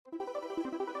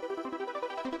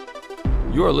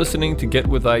You are listening to Get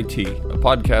With IT, a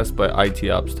podcast by IT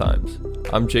Ops Times.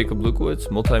 I'm Jakub Lewkowicz,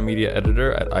 Multimedia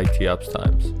Editor at IT Ops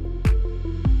Times.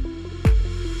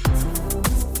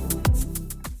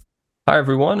 Hi,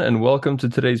 everyone, and welcome to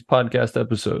today's podcast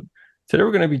episode. Today,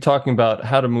 we're going to be talking about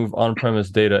how to move on-premise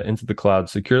data into the cloud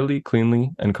securely,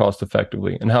 cleanly, and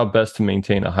cost-effectively, and how best to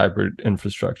maintain a hybrid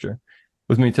infrastructure.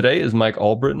 With me today is Mike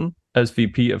Albritton,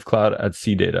 SVP of Cloud at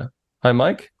CData. Hi,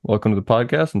 Mike. Welcome to the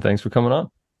podcast, and thanks for coming on.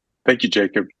 Thank you,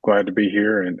 Jacob. Glad to be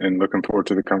here and looking forward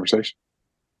to the conversation.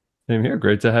 Same here.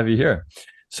 Great to have you here.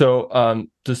 So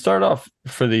to start off,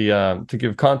 to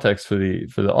give context for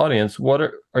the audience, what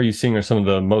are you seeing are some of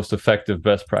the most effective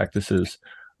best practices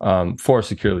for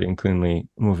securely and cleanly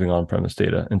moving on-premise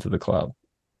data into the cloud?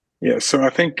 Yeah, so I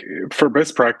think for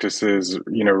best practices,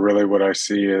 really what I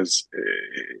see is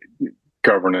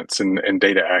governance and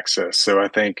data access. So I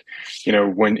think,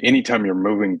 anytime you're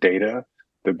moving data,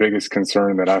 the biggest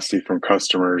concern that I see from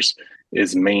customers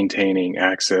is maintaining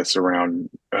access around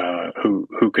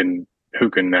who can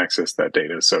access that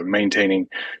data. So maintaining,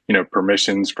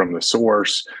 permissions from the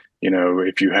source.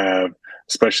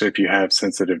 Especially if you have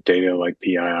sensitive data like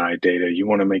PII data, you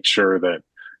want to make sure that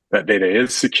that data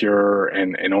is secure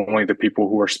and only the people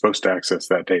who are supposed to access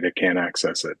that data can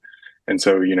access it. And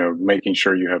so, making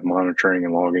sure you have monitoring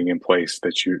and logging in place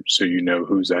so you know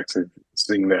who's accessing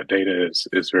that data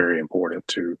is very important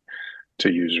to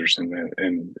users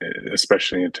and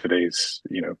especially in today's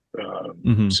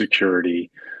security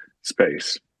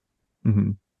space.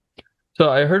 Mm-hmm. So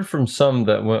I heard from some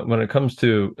that when it comes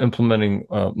to implementing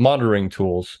monitoring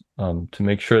tools to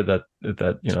make sure that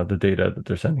the data that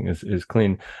they're sending is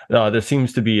clean, there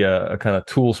seems to be a kind of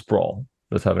tool sprawl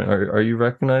that's happening. Are you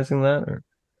recognizing that? Or?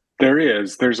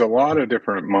 There's a lot of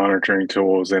different monitoring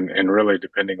tools and really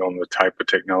depending on the type of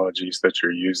technologies that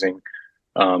you're using,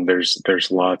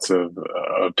 there's lots of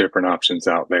different options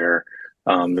out there.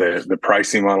 The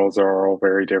pricing models are all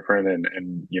very different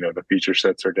and the feature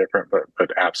sets are different,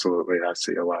 but absolutely I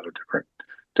see a lot of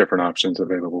different options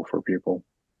available for people.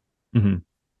 Mm-hmm.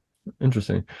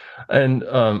 Interesting. And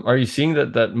are you seeing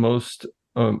that most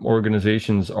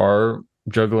organizations are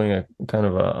juggling a kind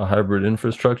of a hybrid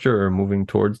infrastructure or moving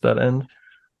towards that end?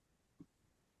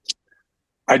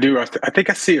 I do. I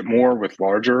think I see it more with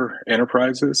larger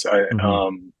enterprises. I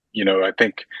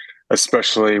think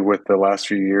especially with the last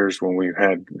few years when we've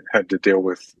had to deal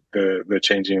with the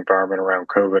changing environment around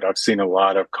COVID, I've seen a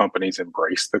lot of companies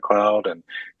embrace the cloud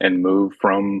and move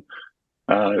from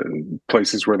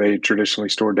places where they traditionally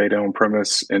store data on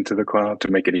premise into the cloud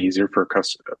to make it easier for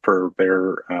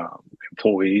their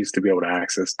employees to be able to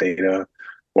access data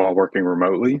while working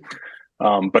remotely.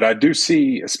 But I do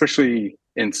see, especially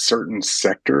in certain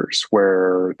sectors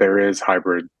where there is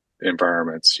hybrid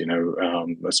environments,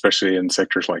 especially in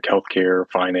sectors like healthcare,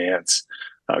 finance,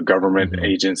 government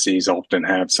agencies often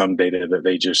have some data that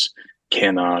they just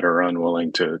cannot or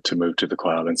unwilling to move to the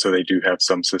cloud. And so they do have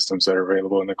some systems that are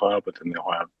available in the cloud, but then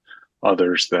they'll have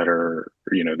others that are,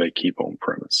 they keep on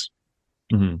premise.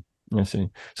 Mm-hmm. I see.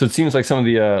 So it seems like some of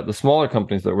the smaller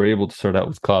companies that were able to start out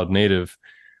with cloud native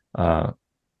kind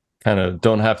of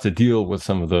don't have to deal with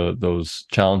some of those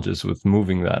challenges with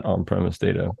moving that on-premise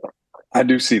data. I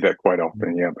do see that quite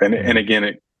often, yeah. And again,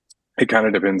 it kind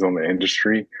of depends on the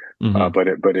industry, but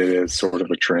it is sort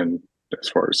of a trend as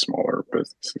far as smaller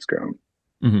businesses go.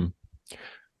 Mm-hmm.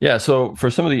 Yeah. So for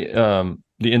some of the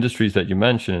industries that you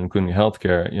mentioned, including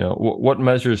healthcare, what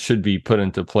measures should be put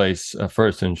into place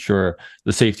first to ensure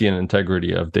the safety and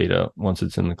integrity of data once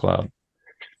it's in the cloud?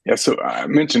 Yeah, so I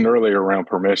mentioned earlier around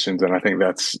permissions, and I think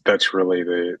that's really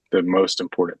the most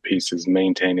important piece is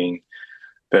maintaining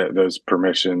those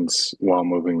permissions while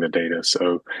moving the data.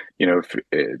 So,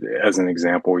 as an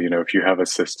example, if you have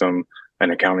an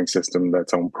accounting system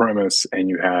that's on premise, and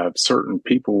you have certain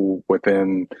people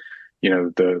within,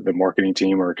 the marketing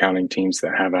team or accounting teams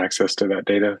that have access to that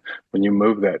data, when you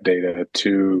move that data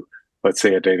to, let's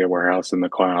say, a data warehouse in the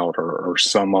cloud or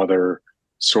some other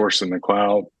source in the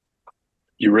cloud,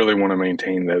 you really want to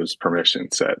maintain those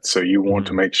permission sets. So you want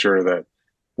to make sure that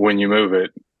when you move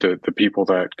it, the people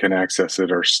that can access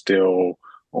it are still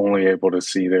only able to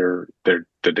see the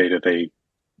data they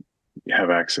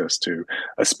have access to,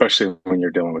 especially when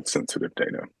you're dealing with sensitive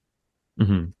data.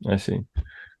 I see.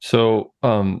 So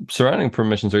surrounding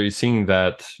permissions, are you seeing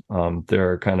that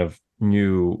there are kind of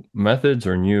new methods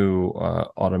or new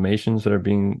automations that are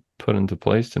being put into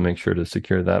place to make sure to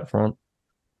secure that front?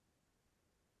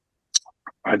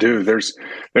 I do. There's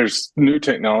new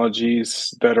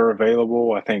technologies that are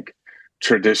available. I think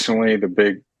traditionally the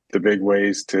big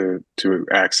ways to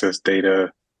access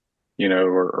data,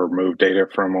 or move data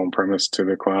from on-premise to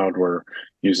the cloud. We're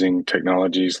using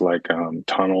technologies like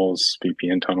tunnels,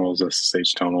 VPN tunnels,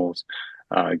 SSH tunnels,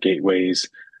 gateways.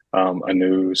 A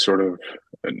new sort of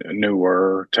a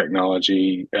newer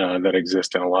technology that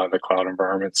exists in a lot of the cloud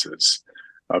environments is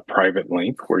a private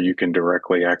link where you can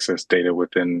directly access data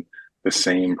within the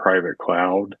same private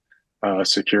cloud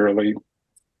securely.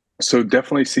 So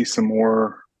definitely see some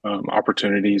more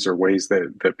opportunities or ways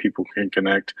that people can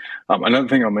connect. Another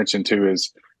thing I'll mention too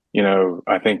is,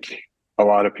 I think a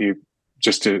lot of people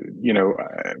just to,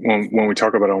 when we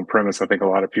talk about on-premise, I think a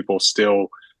lot of people still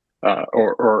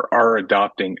or are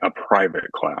adopting a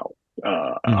private cloud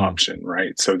option,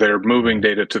 right? So they're moving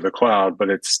data to the cloud, but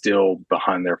it's still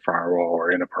behind their firewall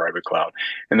or in a private cloud.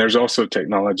 And there's also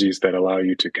technologies that allow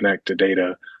you to connect to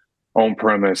data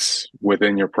on-premise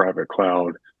within your private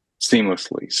cloud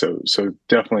seamlessly. So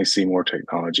definitely see more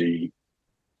technology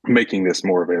making this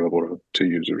more available to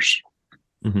users.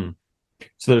 Mm-hmm.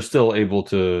 So they're still able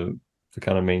to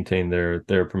kind of maintain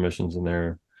their permissions and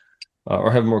their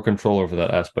or have more control over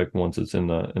that aspect once it's in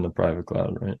the private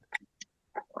cloud, right?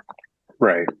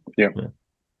 Right. Yep. Yeah.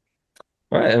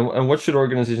 All right. And what should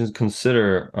organizations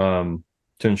consider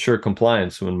to ensure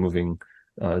compliance when moving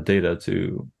data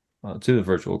to the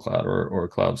virtual cloud or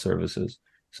cloud services?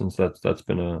 Since that's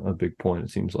been a big point,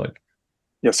 it seems like.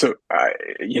 Yeah. So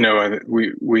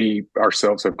we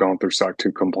ourselves have gone through SOC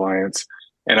 2 compliance,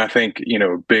 and I think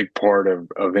a big part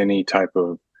of any type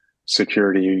of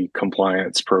security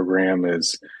compliance program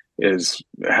is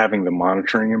having the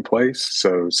monitoring in place.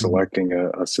 So selecting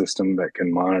a system that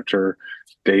can monitor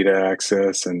data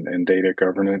access and data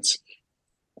governance.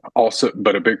 Also,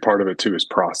 but a big part of it too is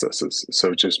processes.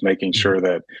 So just making sure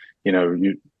that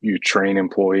you train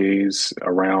employees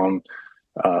around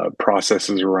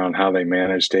processes around how they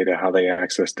manage data, how they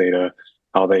access data,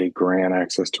 how they grant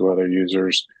access to other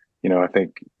users. I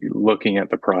think looking at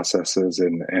the processes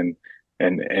and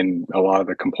a lot of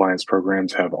the compliance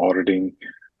programs have auditing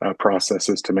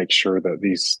processes to make sure that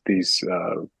these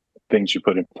things you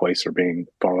put in place are being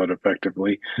followed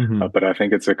effectively. But I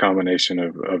think it's a combination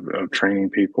of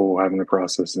training people, having the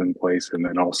processes in place, and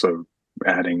then also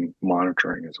adding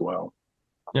monitoring as well.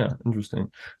 Yeah,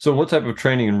 interesting. So what type of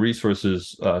training and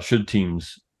resources should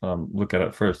teams look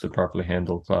at first to properly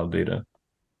handle cloud data?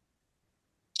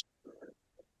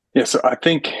 Yeah, so I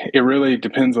think it really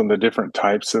depends on the different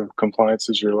types of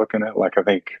compliances you're looking at. Like I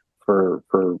think for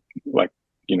like,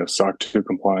 SOC 2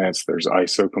 compliance, there's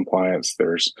ISO compliance,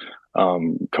 there's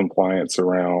compliance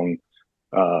around,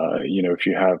 if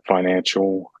you have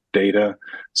financial data.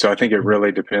 So I think it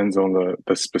really depends on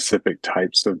the specific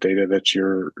types of data that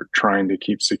you're trying to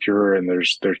keep secure, and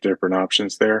there's different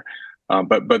options there.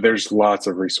 But there's lots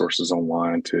of resources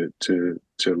online to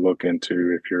look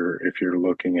into if you're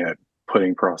looking at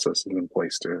putting processes in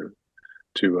place to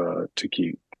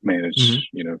keep manage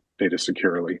data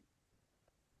securely.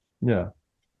 Yeah.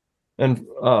 And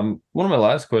one of my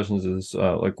last questions is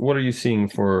what are you seeing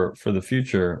for the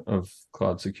future of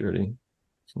cloud security?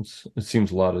 Since it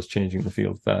seems a lot is changing the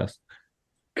field fast.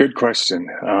 Good question.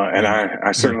 And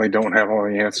I certainly don't have all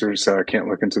the answers. I can't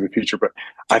look into the future, but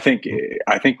I think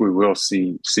we will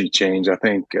see change. I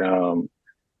think one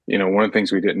of the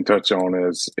things we didn't touch on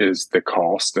is the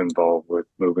cost involved with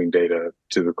moving data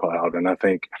to the cloud. And I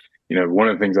think one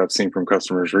of the things I've seen from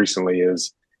customers recently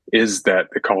is that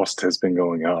the cost has been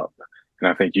going up. And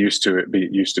I think used to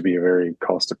be a very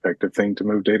cost effective thing to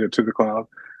move data to the cloud.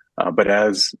 But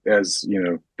as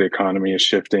the economy is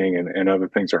shifting and other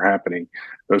things are happening,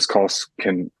 those costs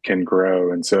can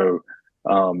grow. And so,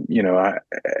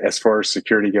 as far as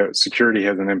security goes, security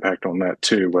has an impact on that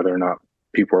too, whether or not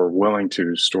people are willing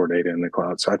to store data in the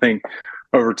cloud. So I think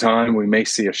over time we may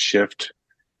see a shift,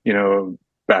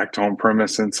 back to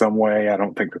on-premise in some way. I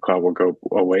don't think the cloud will go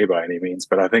away by any means,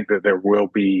 but I think that there will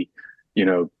be,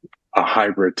 a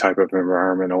hybrid type of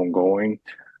environment ongoing.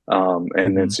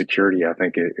 And then security, I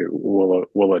think it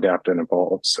will adapt and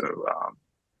evolve.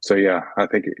 So yeah, I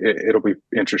think it'll be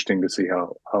interesting to see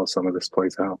how some of this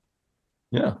plays out.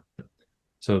 Yeah.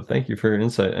 So thank you for your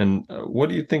insight. And what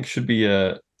do you think should be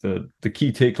the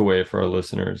key takeaway for our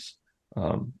listeners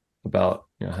about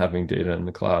having data in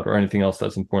the cloud, or anything else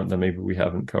that's important that maybe we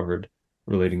haven't covered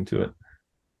relating to it?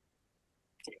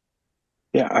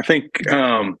 Yeah, I think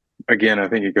again, I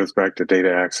think it goes back to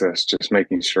data access, just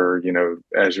making sure,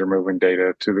 as you're moving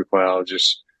data to the cloud,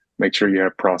 just make sure you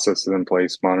have processes in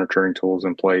place, monitoring tools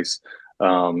in place,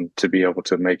 to be able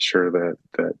to make sure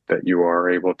that you are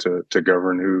able to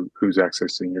govern who's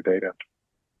accessing your data.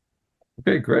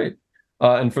 Okay, great.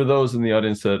 And for those in the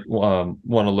audience that want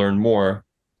to learn more,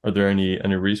 Are there any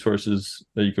resources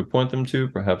that you could point them to?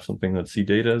 Perhaps something that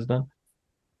CData has done?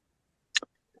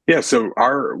 Yeah, so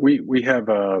we have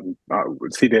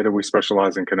CData. We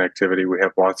specialize in connectivity. We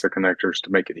have lots of connectors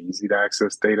to make it easy to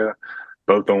access data,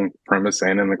 both on premise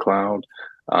and in the cloud.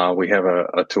 We have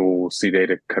a tool,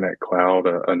 CData Connect Cloud,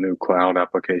 a new cloud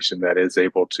application that is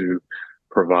able to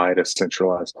provide a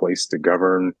centralized place to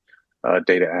govern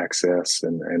data access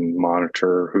and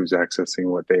monitor who's accessing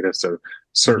what data. So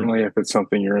certainly, if it's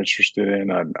something you're interested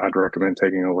in, I'd recommend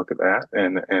taking a look at that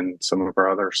and some of our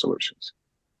other solutions.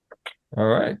 All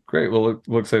right, great. Well,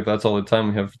 looks like that's all the time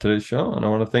we have for today's show. And I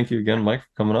want to thank you again, Mike, for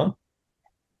coming on.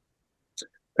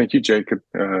 Thank you, Jacob.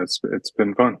 It's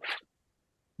been fun.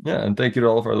 Yeah, and thank you to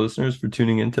all of our listeners for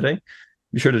tuning in today.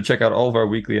 Be sure to check out all of our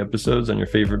weekly episodes on your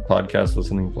favorite podcast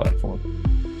listening platform.